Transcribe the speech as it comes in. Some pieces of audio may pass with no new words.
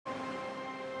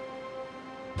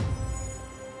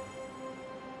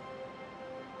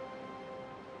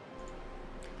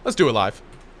Let's do it live.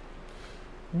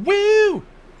 Woo!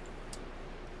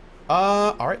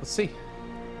 All right, let's see.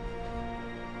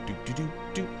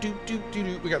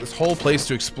 We got this whole place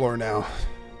to explore now.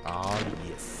 Ah,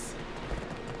 yes.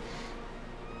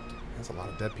 That's a lot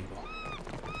of dead people.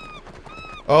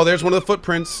 Oh, there's one of the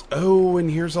footprints. Oh, and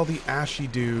here's all the ashy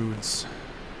dudes.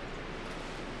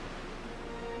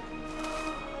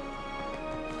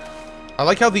 I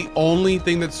like how the only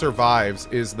thing that survives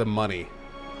is the money.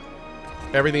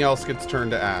 Everything else gets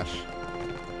turned to ash.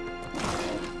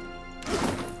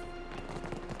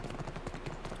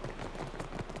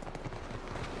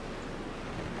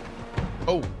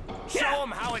 Oh. Show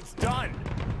them how it's done.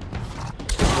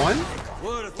 One?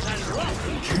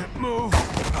 Can't move.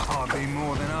 Hardly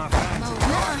more than our fancy.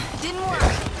 Didn't work.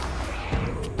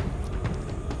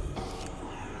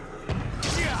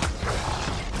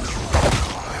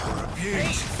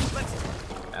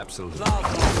 Absolutely.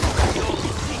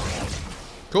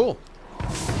 Cool.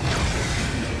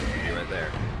 You're right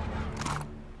there.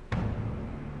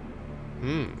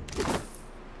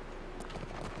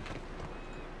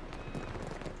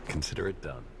 Consider it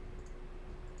done.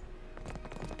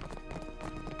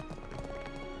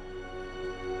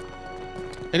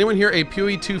 Anyone here a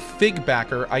PoE2 Fig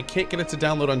backer? I can't get it to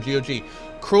download on GOG.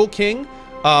 Cruel King,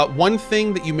 one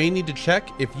thing that you may need to check,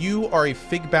 if you are a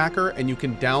Fig backer and you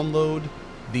can download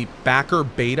the backer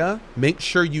beta, make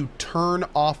sure you turn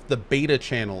off the beta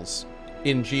channels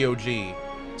in GOG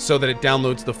so that it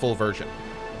downloads the full version.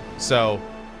 So,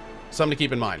 something to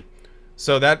keep in mind.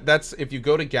 So that's, if you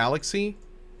go to Galaxy,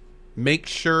 make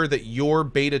sure that your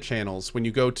beta channels, when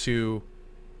you go to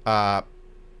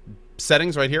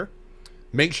settings right here,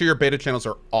 make sure your beta channels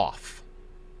are off.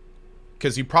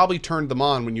 Because you probably turned them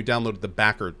on when you downloaded the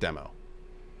backer demo.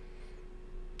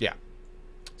 Yeah.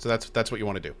 So that's what you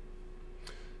want to do.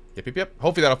 Yep.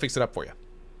 Hopefully that'll fix it up for you.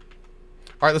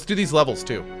 Alright, let's do these levels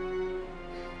too.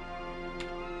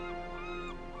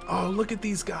 Oh, look at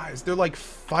these guys. They're like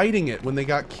fighting it when they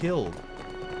got killed.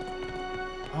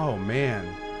 Oh,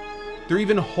 man. They're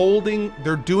even holding...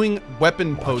 They're doing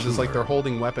weapon poses like they're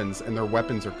holding weapons, and their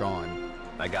weapons are gone.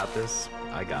 I got this.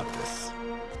 I got this.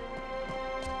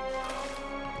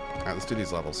 Alright, let's do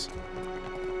these levels.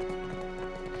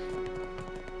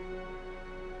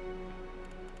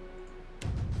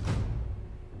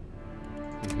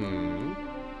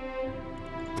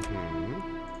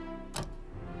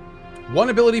 One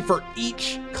ability for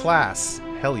each class.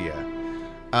 Hell yeah.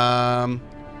 Kind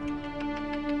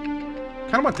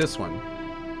of want this one.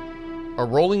 A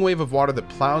rolling wave of water that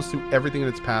plows through everything in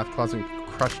its path, causing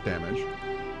crush damage.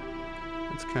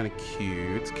 It's kind of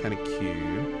cute. It's kind of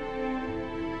cute.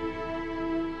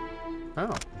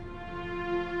 Oh.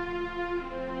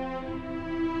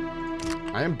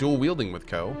 I am dual wielding with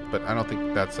Cohh, but I don't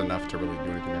think that's enough to really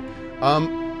do anything there.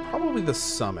 Probably the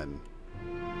summon.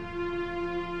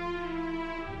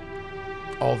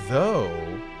 Although,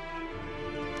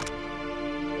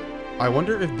 I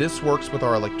wonder if this works with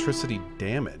our electricity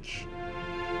damage.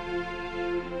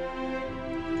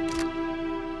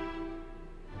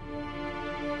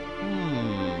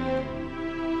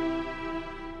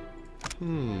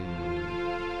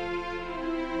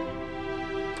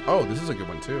 Oh, this is a good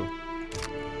one too.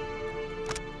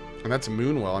 And that's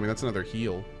Moonwell. I mean, that's another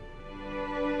heal.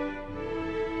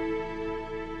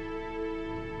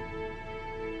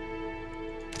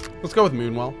 Let's go with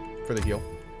Moonwell for the heal.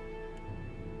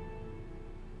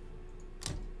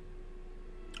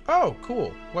 Oh,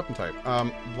 cool. Weapon type.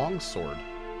 Longsword.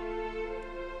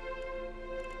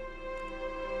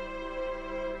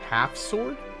 Half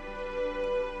sword?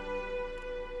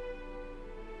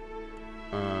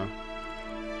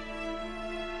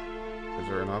 Is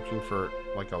there an option for,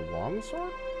 like, a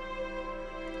longsword?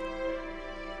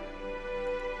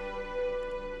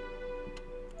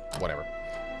 Whatever.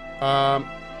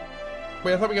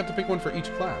 Wait, I thought we got to pick one for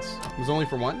each class. It was only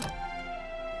for one?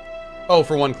 Oh,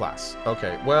 for one class.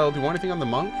 Okay, well, do you want anything on the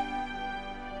monk?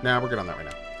 Nah, we're good on that right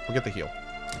now. We'll get the heal.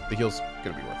 The heal's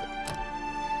gonna be worth it.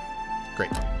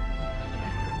 Great.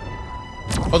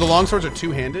 Oh, the longswords are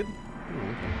two-handed?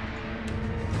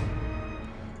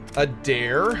 A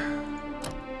dare?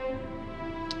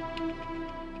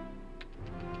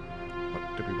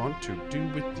 What do we want to do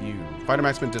with you? Fighter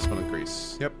maximum discipline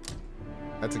increase. Yep.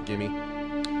 That's a gimme.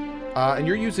 And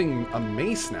you're using a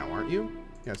mace now, aren't you?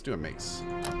 Yeah, let's do a mace.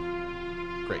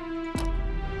 Great.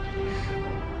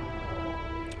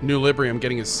 New Librium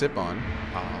getting his sip on.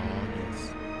 Oh,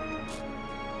 yes.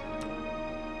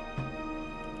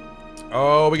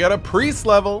 Oh, we got a priest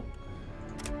level.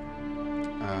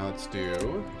 Let's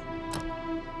do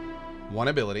one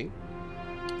ability.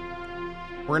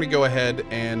 we're gonna go ahead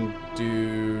and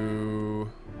do.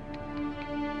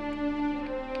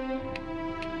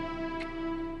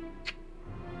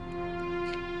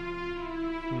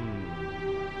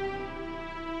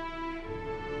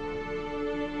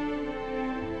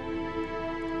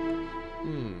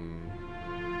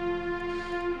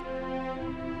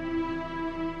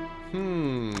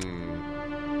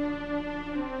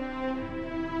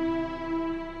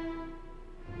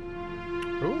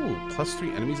 Ooh,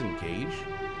 +3 enemies engage.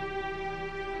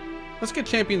 Let's get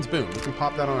Champion's Boon. We can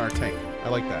pop that on our tank. I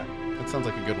like that. That sounds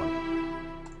like a good one.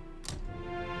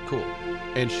 Cool.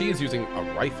 And she is using a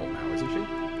rifle now, isn't she?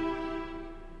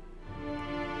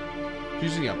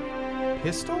 She's using a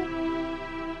pistol?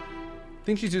 I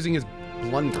think she's using his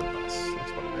blunderbuss.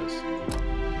 That's what it is.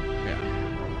 Yeah.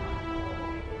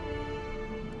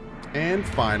 And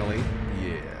finally,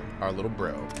 yeah, our little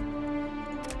bro.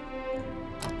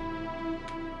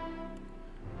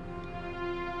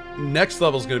 Next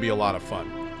level is going to be a lot of fun.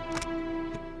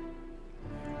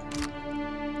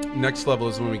 Next level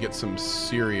is when we get some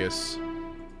serious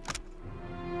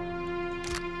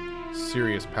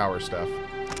power stuff.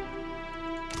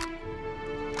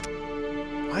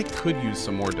 I could use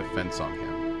some more defense on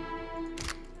him.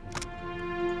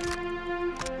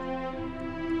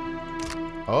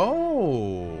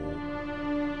 Oh.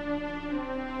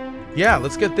 Yeah,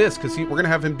 let's get this, because we're going to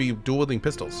have him be dual-wielding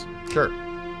pistols. Sure.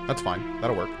 That's fine.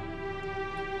 That'll work.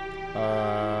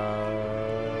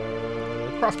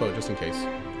 Crossbow, just in case.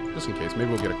 Just in case.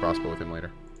 Maybe we'll get a crossbow with him later.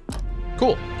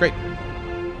 Cool. Great.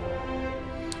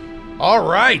 All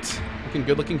right. Looking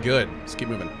good, looking good. Let's keep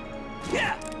moving.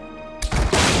 Yeah.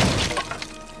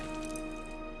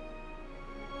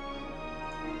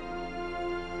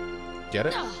 Get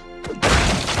it?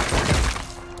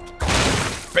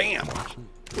 Bam!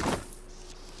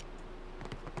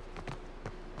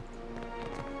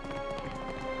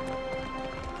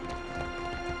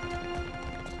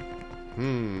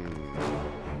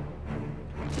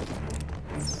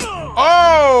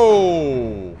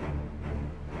 Oh!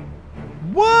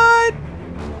 What?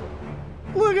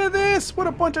 Look at this! What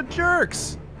a bunch of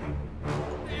jerks!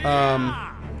 How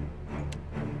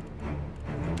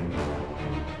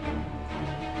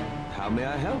may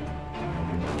I help?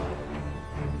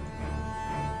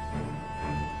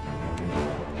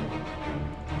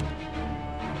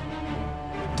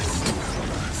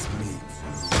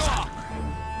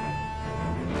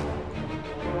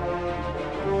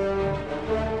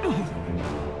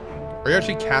 Are you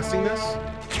actually casting this?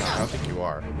 I don't think you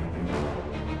are.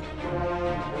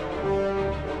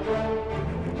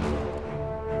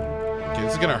 Okay,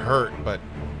 this is gonna hurt, but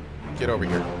get over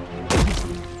here.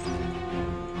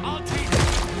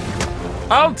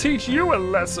 I'll teach you a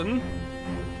lesson,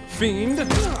 fiend.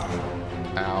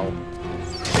 Ow.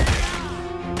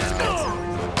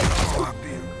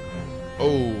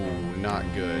 Oh, not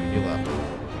good. Heal up.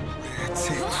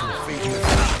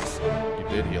 You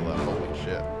did heal up. Holy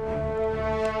shit.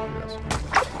 Yes.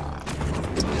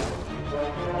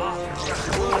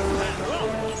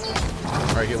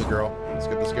 All right, heal the girl. Let's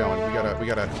get this going. We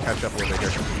gotta catch up a little bit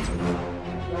here.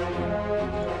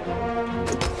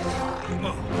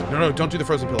 No, don't do the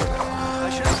frozen pillar.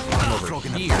 I'm over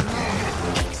here.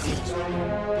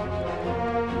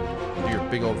 Do your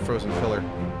big old frozen pillar.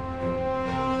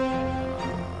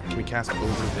 Can we cast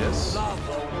over this?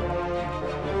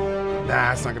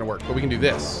 Nah, it's not gonna work. But we can do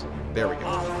this. There we go.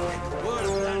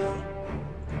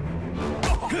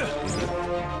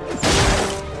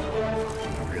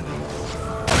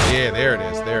 Yeah, there it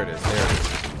is. There it is. There it is.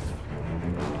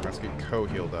 Let's get Cohh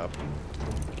healed up.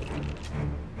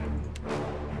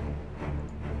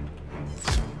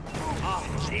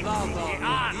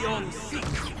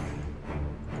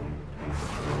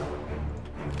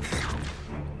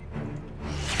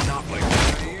 Not like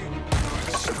that.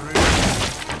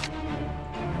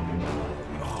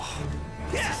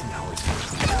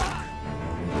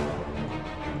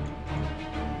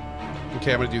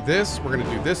 Okay, I'm gonna do this. We're gonna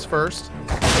do this first.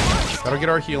 That'll get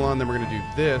our heal on. Then we're gonna do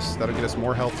this. That'll get us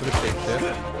more health for the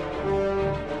shapeshift.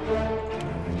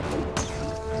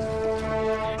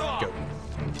 Go.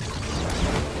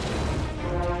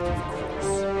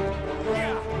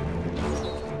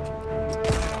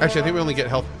 Actually, I think we only get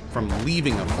health from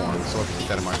leaving a form, so I'll have to keep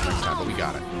that in mind for next time, but we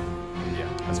got it. Yeah,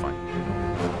 that's fine.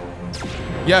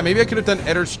 Yeah, maybe I could have done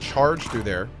Eddar's charge through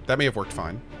there. That may have worked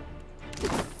fine.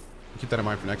 Keep that in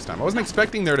mind for next time. I wasn't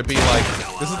expecting there to be like,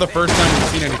 this is the first time we've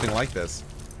seen anything like this.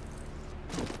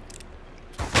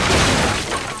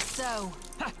 So.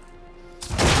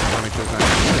 I'll make sure it's not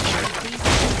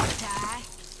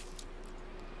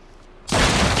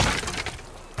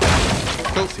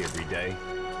Cohh every day.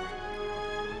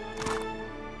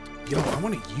 Yo, I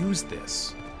want to use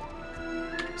this.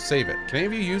 Save it. Can any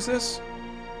of you use this?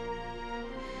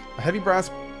 A heavy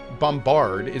brass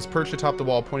bombard is perched atop the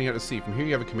wall pointing out to sea. From here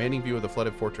you have a commanding view of the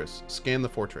flooded fortress. Scan the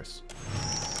fortress.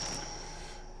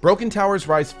 Broken towers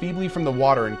rise feebly from the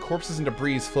water and corpses and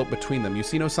debris float between them. You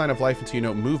see no sign of life until you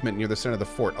note movement near the center of the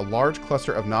fort. A large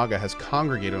cluster of Naga has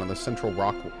congregated on the central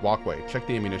walkway. Check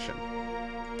the ammunition.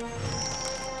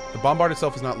 The bombard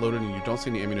itself is not loaded and you don't see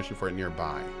any ammunition for it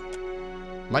nearby.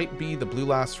 Might be the blue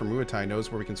lass from Ruatai knows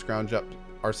where we can scrounge up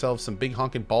ourselves some big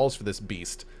honking balls for this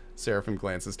beast. Seraphim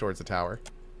glances towards the tower.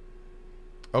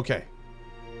 Okay.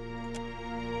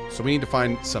 So we need to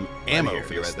find some ammo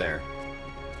for this thing. There.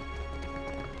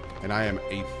 And I am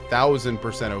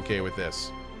 1,000% okay with this.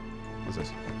 What's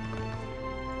this?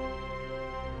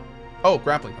 Oh,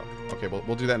 grappling hook. Okay,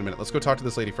 we'll do that in a minute. Let's go talk to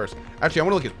this lady first. Actually, I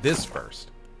want to look at this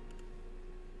first.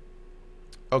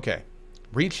 Okay.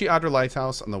 Reach the Adra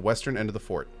Lighthouse on the western end of the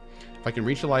fort. If I can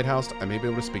reach the lighthouse, I may be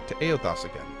able to speak to Aothos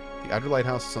again. The Adra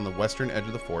Lighthouse is on the western edge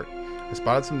of the fort. I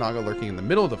spotted some Naga lurking in the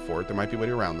middle of the fort. There might be a way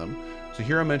around them. So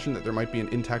here I mentioned that there might be an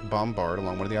intact bombard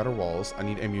along one of the outer walls. I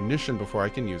need ammunition before I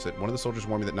can use it. One of the soldiers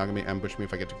warned me that Naga may ambush me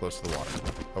if I get too close to the water.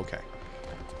 Okay.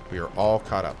 We are all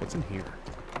caught up. What's in here?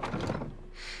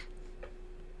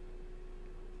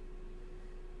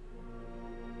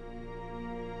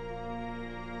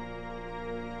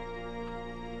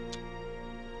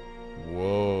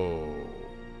 Whoa.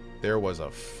 There was a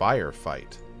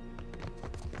firefight.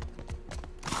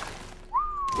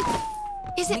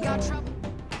 Is it got trouble?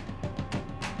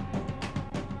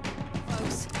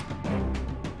 Close.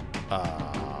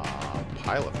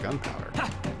 Pile of gunpowder.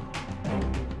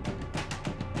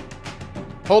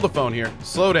 Hold the phone here.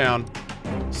 Slow down.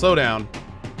 Slow down.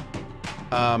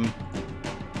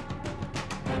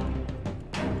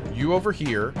 You over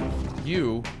here.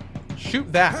 You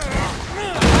shoot that.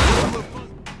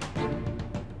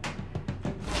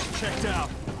 Checked out.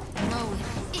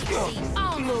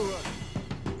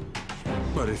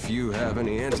 But if you have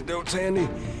any antidotes handy,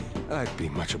 I'd be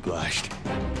much obliged.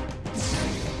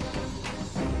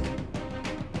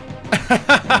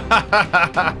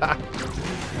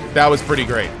 That was pretty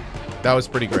great. That was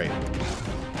pretty great.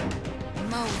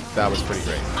 That was pretty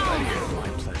great. My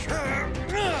pleasure.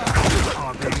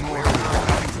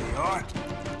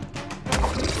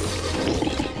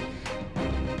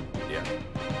 Yeah.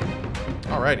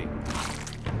 Alrighty.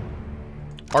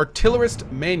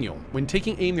 Artillerist Manual. When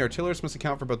taking aim, the artillerist must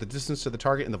account for both the distance to the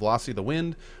target and the velocity of the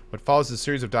wind. What follows is a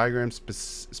series of diagrams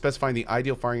specifying the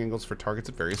ideal firing angles for targets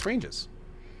at various ranges.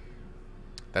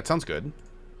 That sounds good.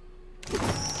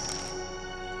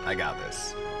 I got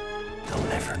this. They'll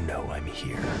never know I'm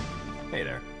here. Hey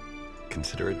there.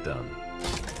 Consider it done.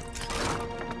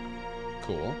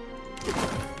 Cool.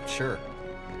 Sure.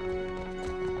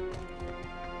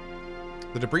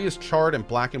 The debris is charred and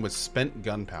blackened with spent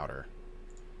gunpowder.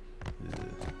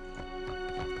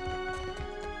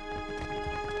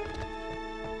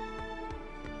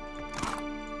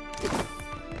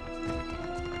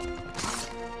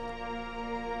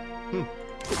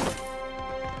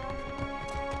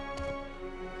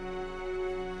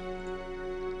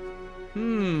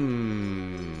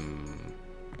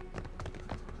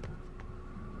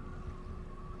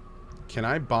 Can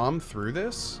I bomb through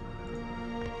this?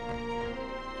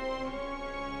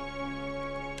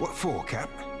 What for, Cap?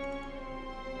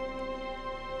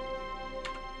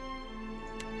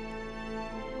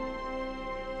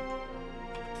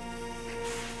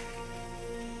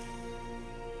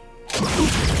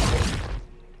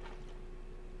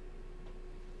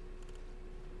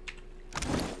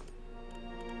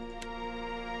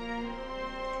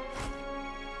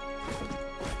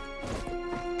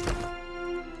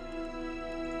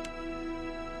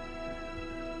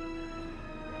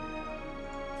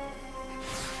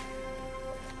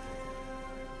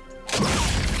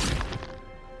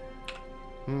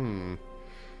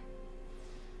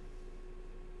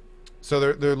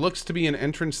 So there looks to be an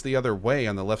entrance the other way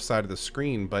on the left side of the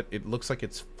screen, but it looks like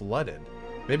it's flooded.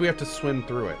 Maybe we have to swim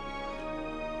through it.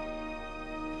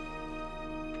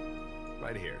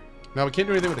 Right here. Now, we can't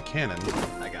do anything with a cannon.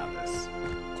 I got this.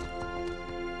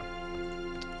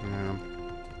 Yeah.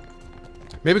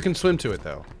 Maybe we can swim to it,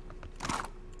 though.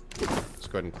 Let's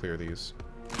go ahead and clear these.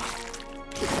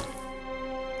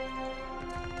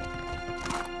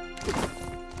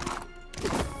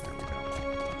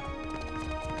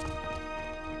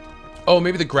 Oh,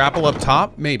 maybe the grapple up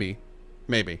top? Maybe.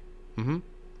 Maybe. Mm-hmm.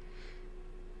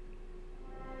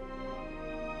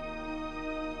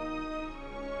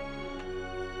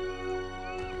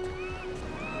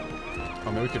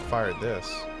 Oh, maybe we could fire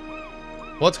this.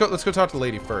 Well, let's go talk to the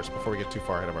lady first before we get too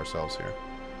far ahead of ourselves here.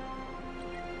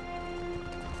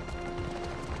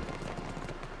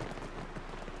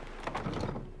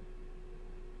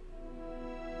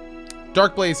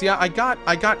 Dark Blaze, yeah, I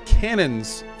got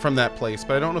cannons from that place,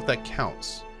 but I don't know if that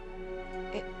counts.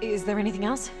 Is there anything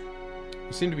else?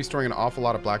 You seem to be storing an awful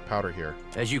lot of black powder here.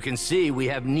 As you can see, we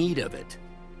have need of it.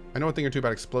 I know a thing or two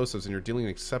about explosives, and you're dealing in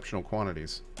exceptional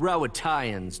quantities.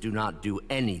 Rawatayans do not do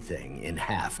anything in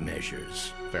half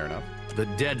measures. Fair enough. The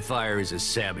Deadfire is a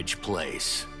savage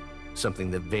place. Something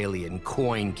the Valian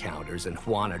coin counters and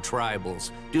Juana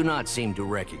tribals do not seem to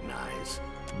recognize.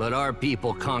 But our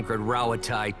people conquered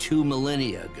Rawatai 2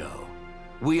 millennia ago.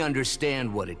 We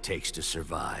understand what it takes to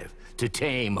survive, to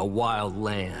tame a wild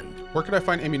land. Where could I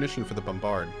find ammunition for the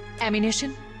bombard?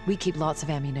 Ammunition? We keep lots of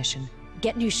ammunition.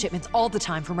 Get new shipments all the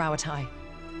time from Rawatai.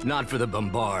 Not for the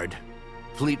bombard.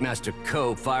 Fleetmaster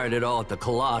Cohh fired it all at the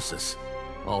Colossus.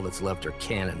 All that's left are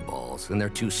cannonballs, and they're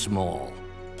too small.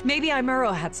 Maybe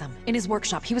Imuro had some. In his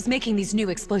workshop, he was making these new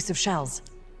explosive shells.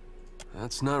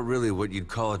 That's not really what you'd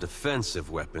call a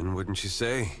defensive weapon, wouldn't you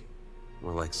say?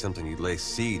 More like something you'd lay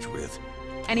siege with.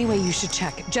 Anyway, you should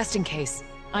check, just in case.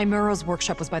 Imuro's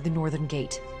workshop was by the northern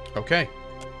gate. Okay.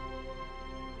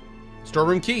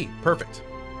 Storeroom key. Perfect.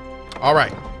 All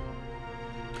right.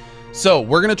 So,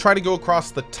 we're going to try to go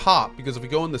across the top, because if we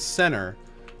go in the center,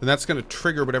 then that's going to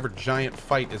trigger whatever giant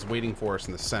fight is waiting for us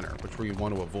in the center, which we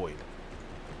want to avoid.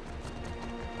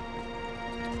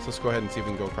 So let's go ahead and see if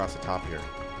we can go across the top here.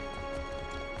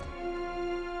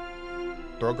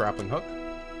 Throw a grappling hook.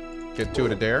 Get to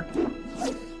it, Adair.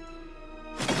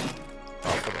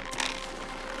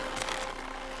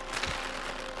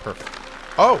 Perfect.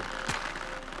 Oh!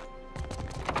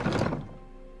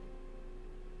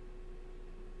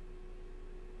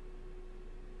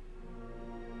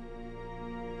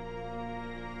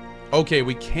 Okay,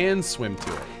 we can swim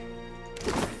to it.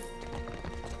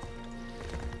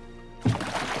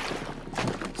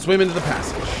 Swim into the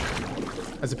passage.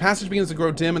 As the passage begins to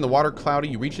grow dim and the water cloudy,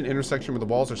 you reach an intersection where the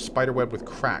walls are spiderwebbed with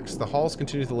cracks. The halls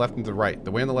continue to the left and to the right.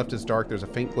 The way on the left is dark, there's a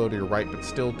faint glow to your right, but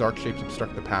still dark shapes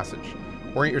obstruct the passage.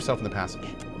 Orient yourself in the passage.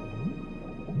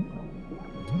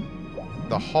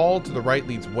 The hall to the right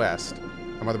leads west,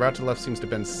 and while the route to the left seems to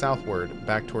bend southward,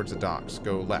 back towards the docks,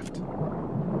 go left.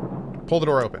 Pull the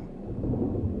door open.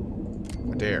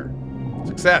 Adair.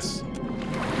 Success!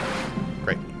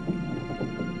 Great.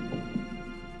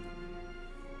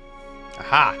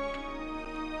 Aha!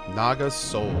 Naga's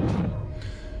soul.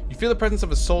 You feel the presence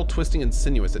of a soul twisting and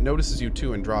sinuous. It notices you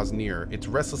too and draws near. Its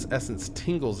restless essence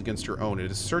tingles against your own.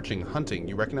 It is searching, hunting.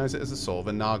 You recognize it as the soul of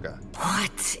a Naga.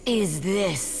 What is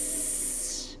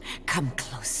this? Come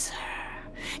closer.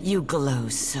 You glow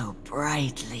so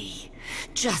brightly.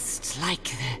 Just like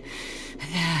the...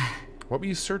 What were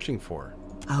you searching for?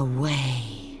 A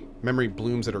way. Memory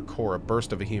blooms at her core. A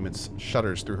burst of vehemence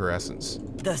shudders through her essence.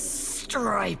 The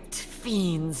striped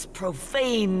fiends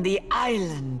profane the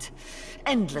island,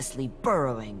 endlessly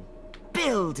burrowing,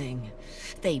 building.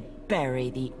 They bury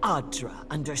the Adra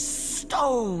under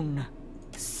stone.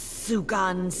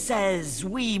 Sugan says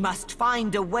we must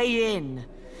find a way in.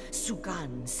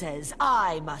 Sugan says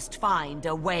I must find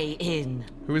a way in.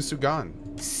 Who is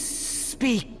Sugan?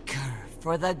 Speaker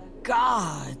for the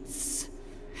gods.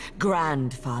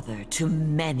 Grandfather to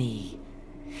many.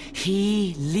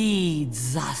 He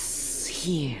leads us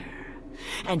here.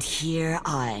 And here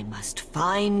I must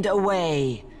find a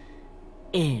way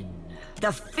in.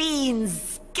 The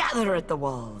fiends gather at the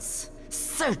walls,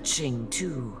 searching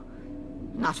too.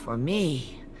 Not for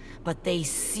me, but they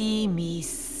see me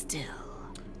still.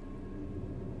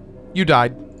 You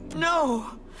died.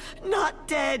 No, not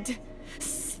dead.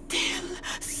 Still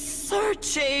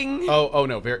searching. Oh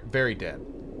no, very, very dead.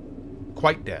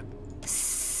 Quite dead.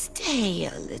 Stay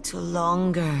a little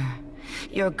longer.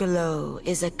 Your glow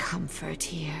is a comfort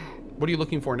here. What are you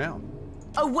looking for now?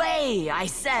 A way, I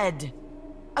said.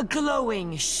 A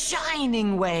glowing,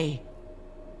 shining way.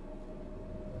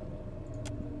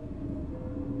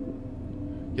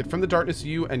 Yet from the darkness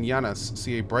you and Yanis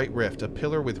see a bright rift, a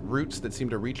pillar with roots that seem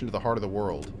to reach into the heart of the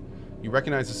world. You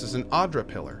recognize this as an Adra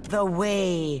pillar. The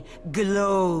way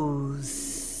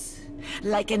glows.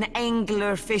 Like an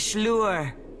anglerfish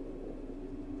lure.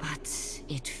 But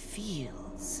it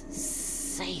feels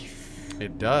safe.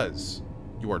 It does.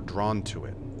 You are drawn to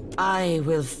it. I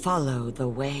will follow the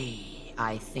way,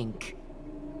 I think.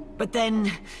 But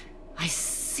then I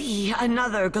see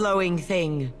another glowing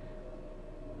thing.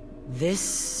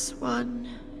 This one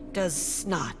does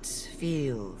not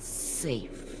feel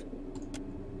safe.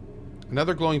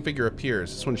 Another glowing figure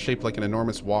appears, this one shaped like an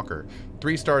enormous walker.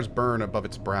 3 stars burn above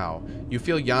its brow. You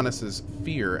feel Yanis's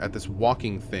fear at this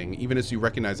walking thing, even as you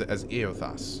recognize it as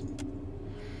Eothas.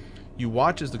 You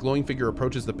watch as the glowing figure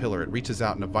approaches the pillar. It reaches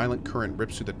out and a violent current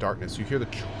rips through the darkness. You hear the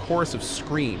chorus of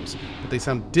screams, but they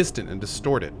sound distant and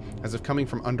distorted, as if coming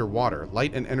from underwater.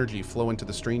 Light and energy flow into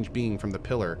the strange being from the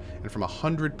pillar and from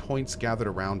 100 points gathered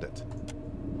around it.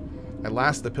 At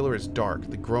last, the pillar is dark.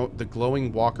 The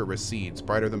glowing walker recedes,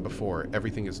 brighter than before.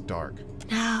 Everything is dark.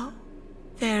 Now,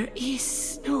 there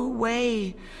is no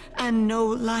way and no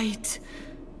light.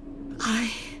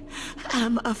 I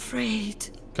am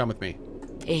afraid. Come with me.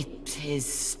 It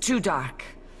is too dark.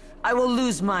 I will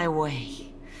lose my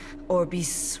way, or be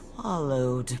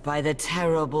swallowed by the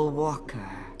terrible walker.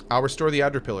 I'll restore the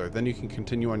Adra pillar, then you can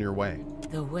continue on your way.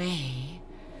 The way?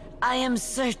 I am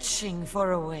searching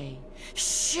for a way.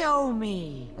 Show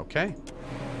me. Okay.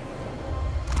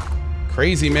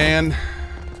 Crazy, man.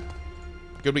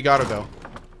 Good we got her, though.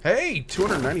 Hey,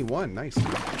 291. Nice.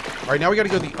 All right, now we got to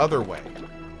go the other way.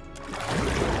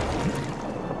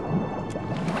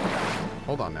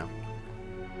 Hold on now.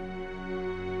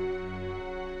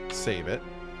 Save it.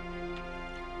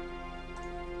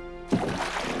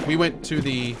 We went to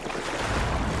the...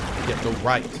 Yeah, go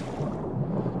right.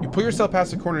 You pull yourself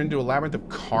past the corner into a labyrinth of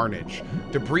carnage.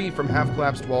 Debris from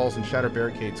half-collapsed walls and shattered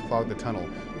barricades clog the tunnel.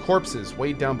 Corpses,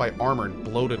 weighed down by armor and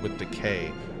bloated with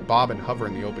decay, bob and hover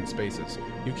in the open spaces.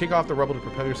 You kick off the rubble to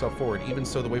propel yourself forward. Even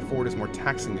so, the way forward is more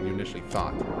taxing than you initially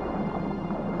thought.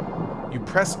 You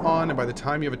press on, and by the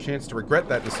time you have a chance to regret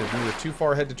that decision, you're too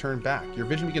far ahead to turn back. Your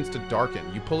vision begins to darken.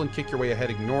 You pull and kick your way ahead,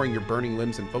 ignoring your burning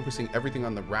limbs and focusing everything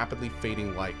on the rapidly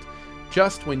fading light.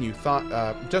 Just when you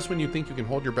think you can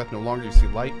hold your breath no longer, you see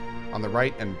light on the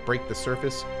right and break the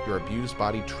surface, your abused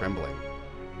body trembling.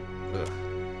 Ugh.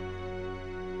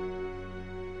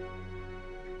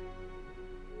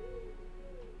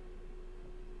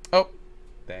 Oh,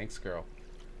 thanks, girl.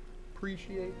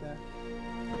 Appreciate that.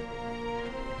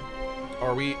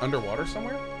 Are we underwater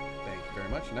somewhere? Thank you very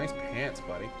much. Nice pants,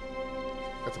 buddy.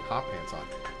 Got some hot pants on.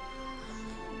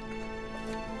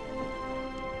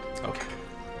 Okay.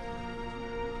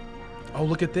 Oh,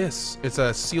 look at this. It's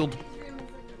a sealed...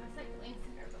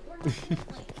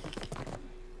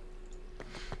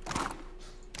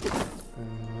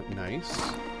 Nice.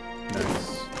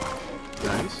 Nice.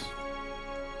 Nice.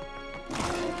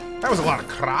 That was a lot of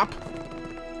crap.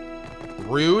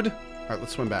 Rude. All right,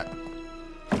 let's swim back.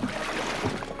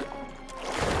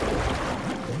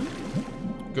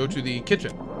 Go to the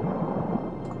kitchen.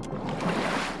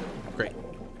 Great.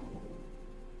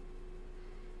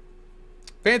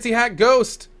 Fancy Hat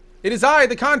Ghost. It is I,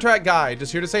 the contract guy,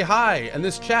 just here to say hi. And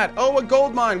this chat, oh, a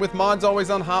gold mine with mods always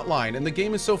on hotline. And the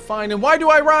game is so fine. And why do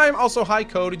I rhyme? Also, hi,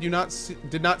 Cohh.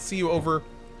 Did not see you over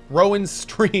Rowan's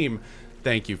stream.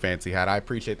 Thank you, Fancy Hat. I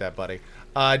appreciate that, buddy.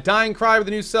 Dying Cry with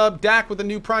a new sub. Dak with a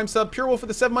new Prime sub. Pure Wolf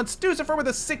with a 7 months. Stucifer with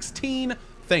a 16.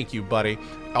 Thank you, buddy.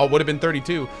 Oh, would have been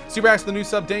 32. Subrax with a new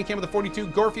sub. Dan Cam with a 42.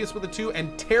 Gorpheus with a 2.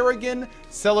 And Terrigan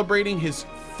celebrating his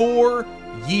 4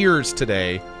 years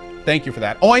today. Thank you for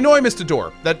that. Oh, I know I missed a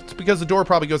door. That's because the door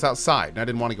probably goes outside, and I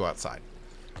didn't want to go outside.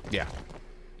 Yeah.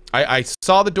 I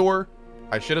saw the door.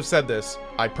 I should have said this.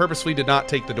 I purposely did not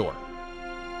take the door.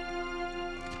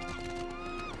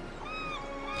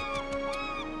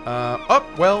 Oh,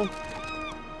 well.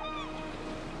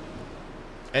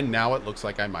 And now it looks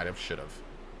like I might have, should have.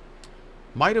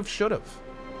 Might have, should have.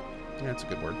 Yeah, that's a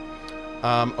good word.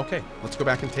 Okay, let's go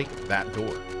back and take that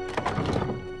door.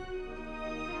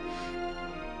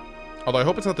 Although I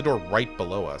hope it's not the door right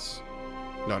below us.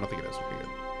 No, I don't think it is. Okay,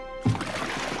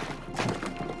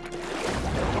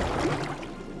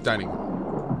 good. Dining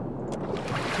room.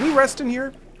 Can we rest in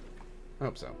here? I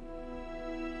hope so.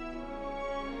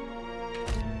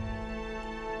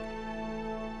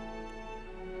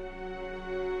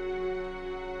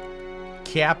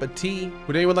 Kappa tea.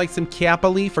 Would anyone like some Kappa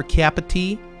leaf or Kappa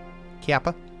tea?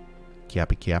 Kappa?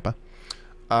 Kappa, Kappa.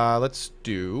 Let's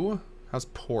do... How's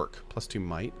pork? +2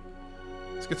 might.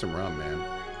 Let's get some rum, man.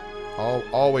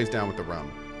 Always down with the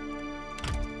rum.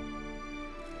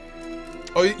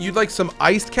 Oh, you'd like some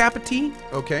iced Kappa tea?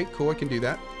 Okay, cool. I can do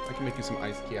that. I can make you some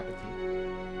iced Kappa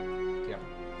tea. Kappa.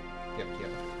 Kappa,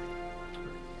 Kappa.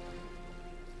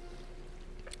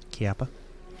 Kappa.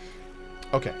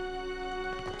 Okay.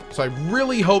 So I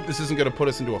really hope this isn't going to put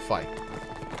us into a fight.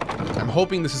 I'm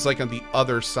hoping this is like on the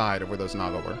other side of where those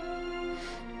Naga were.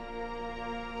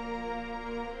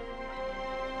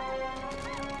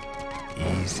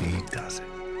 Easy does it.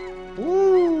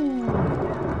 Woo!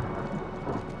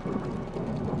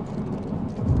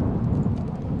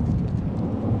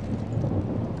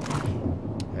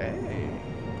 Hey,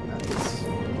 nice.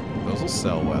 Those will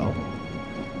sell well.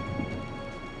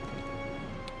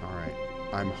 All right.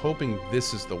 I'm hoping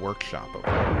this is the workshop over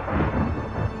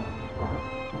here.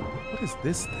 What What is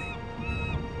this thing?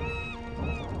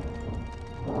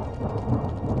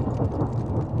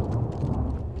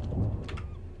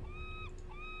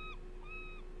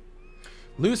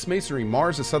 Loose masonry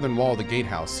mars the southern wall of the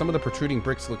gatehouse. Some of the protruding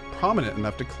bricks look prominent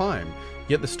enough to climb,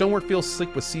 yet the stonework feels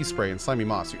slick with sea spray and slimy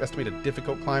moss. You estimate a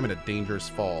difficult climb and a dangerous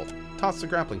fall. Toss the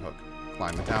grappling hook.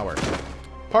 Climb the tower.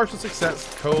 Partial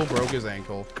success. Cohh broke his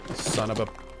ankle. Son of a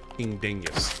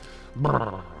dingus.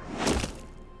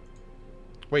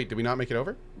 Wait, did we not make it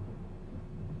over?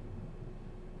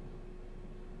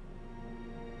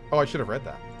 Oh, I should have read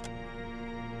that.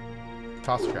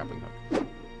 Toss the grappling hook.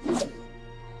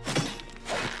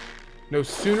 No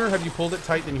sooner have you pulled it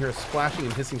tight than you hear a splashing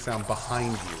and hissing sound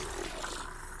behind you.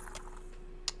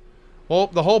 Well,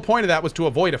 the whole point of that was to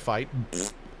avoid a fight.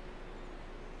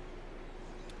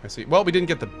 I see. Well, we didn't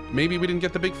get the... Maybe we didn't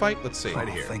get the big fight? Let's see. I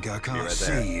think I can't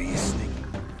see you, you sneak.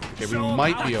 Okay, we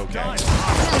might be okay. Really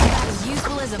about as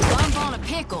useful as a bump on a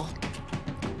pickle.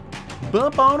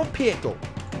 Bump on a pickle.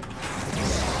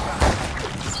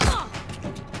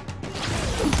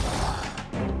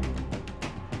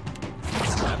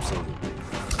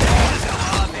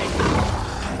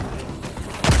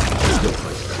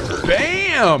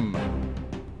 Bam!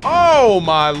 Oh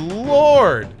my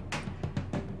lord!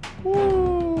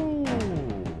 Woo!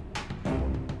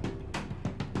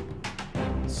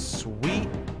 Sweet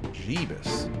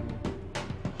Jeebus.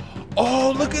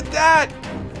 Oh, look at that!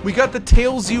 We got the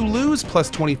tails you lose plus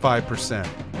 25%.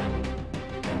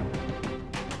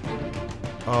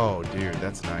 Oh, dude,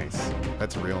 that's nice.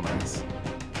 That's real nice.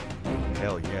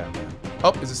 Hell yeah, man.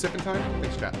 Oh, is it sipping time?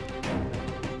 Thanks, chat.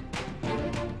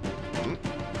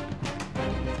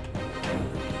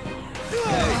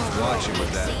 Watch him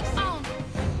with that.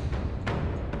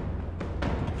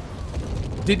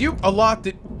 Did you allot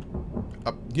it?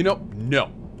 You know,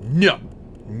 no.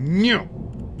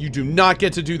 You do not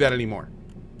get to do that anymore.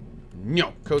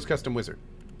 No. Cohh's Custom Wizard.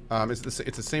 It's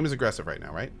the same as aggressive right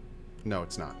now, right? No,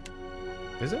 it's not.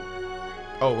 Is it?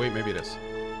 Oh, wait, maybe it is.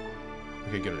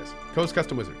 Okay, good, it is. Cohh's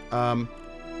Custom Wizard. No.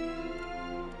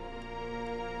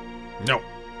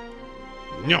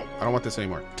 No, I don't want this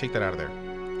anymore. Take that out of there.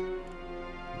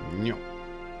 No.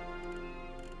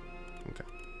 Okay.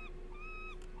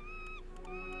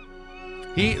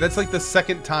 That's like the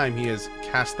second time he has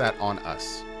cast that on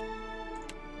us.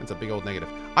 That's a big old negative.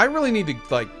 I really need to,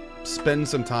 like, spend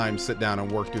some time, sit down,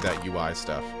 and work through that UI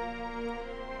stuff.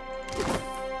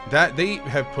 That they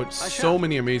have put so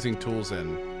many amazing tools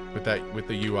in with the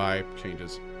UI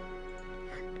changes.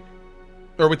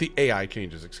 Or with the AI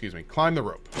changes, excuse me. Climb the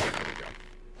rope. There we go.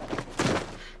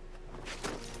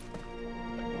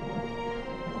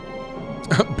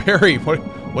 Barry, what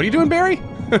are you doing, Barry?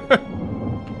 Keeping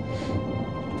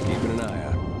an eye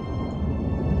out.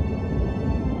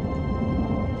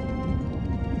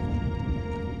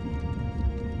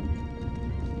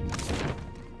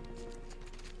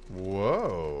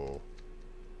 Whoa.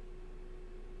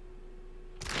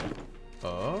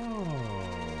 Oh.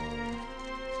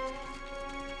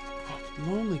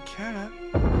 Lonely cat.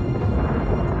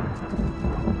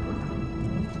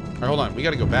 Alright, hold on. We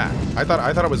gotta go back. I thought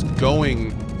I was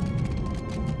going...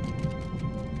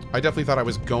 I definitely thought I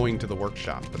was going to the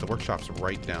workshop, but the workshop's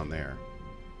right down there.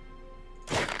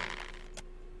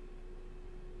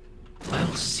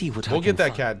 I'll see what We'll get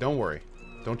that cat, don't worry.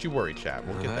 Don't you worry, chat.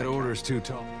 We'll get that That order's too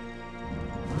tall.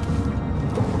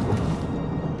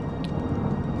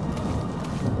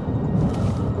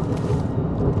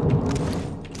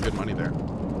 Good money there.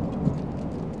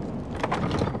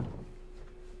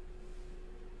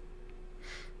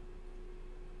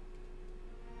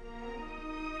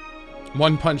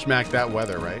 One Punch Mac that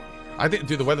weather, right? I think,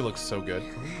 dude, the weather looks so good.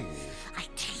 I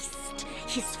taste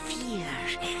his fear.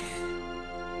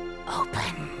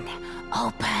 Open,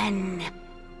 open.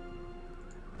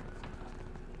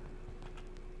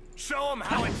 Show him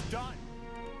how it's done.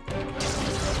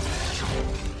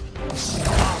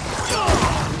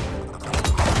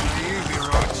 You be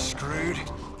right screwed.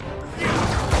 I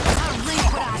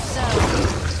reap what I sow.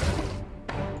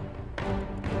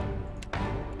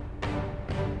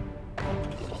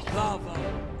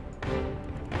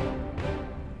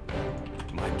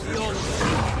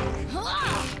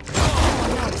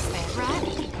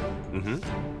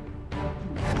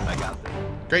 I got this.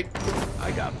 Great.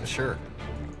 I got this. Sure.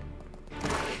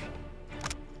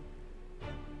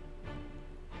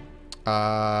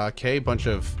 Okay, bunch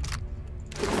of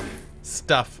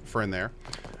stuff for in there.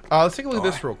 Let's take a look at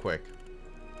this real quick.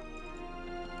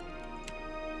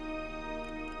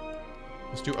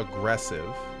 Let's do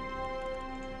aggressive.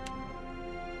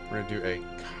 We're gonna do a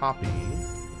copy.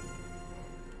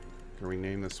 Gonna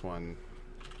rename this one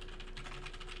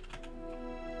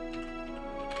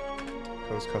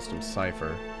Cohh's custom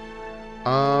cipher.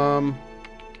 I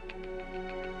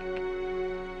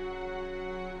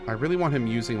really want him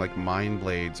using like mind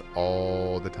blades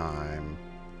all the time.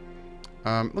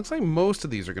 Looks like most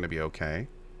of these are going to be okay.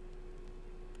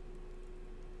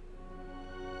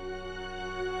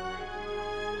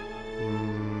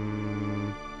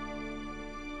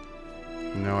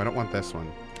 No, I don't want this one.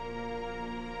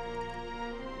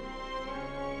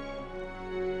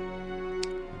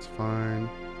 That's fine.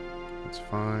 That's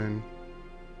fine.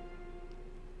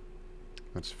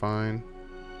 That's fine.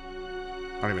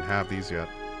 I don't even have these yet.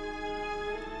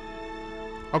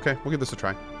 Okay, we'll give this a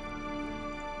try.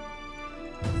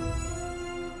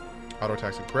 Auto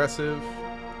attack's aggressive.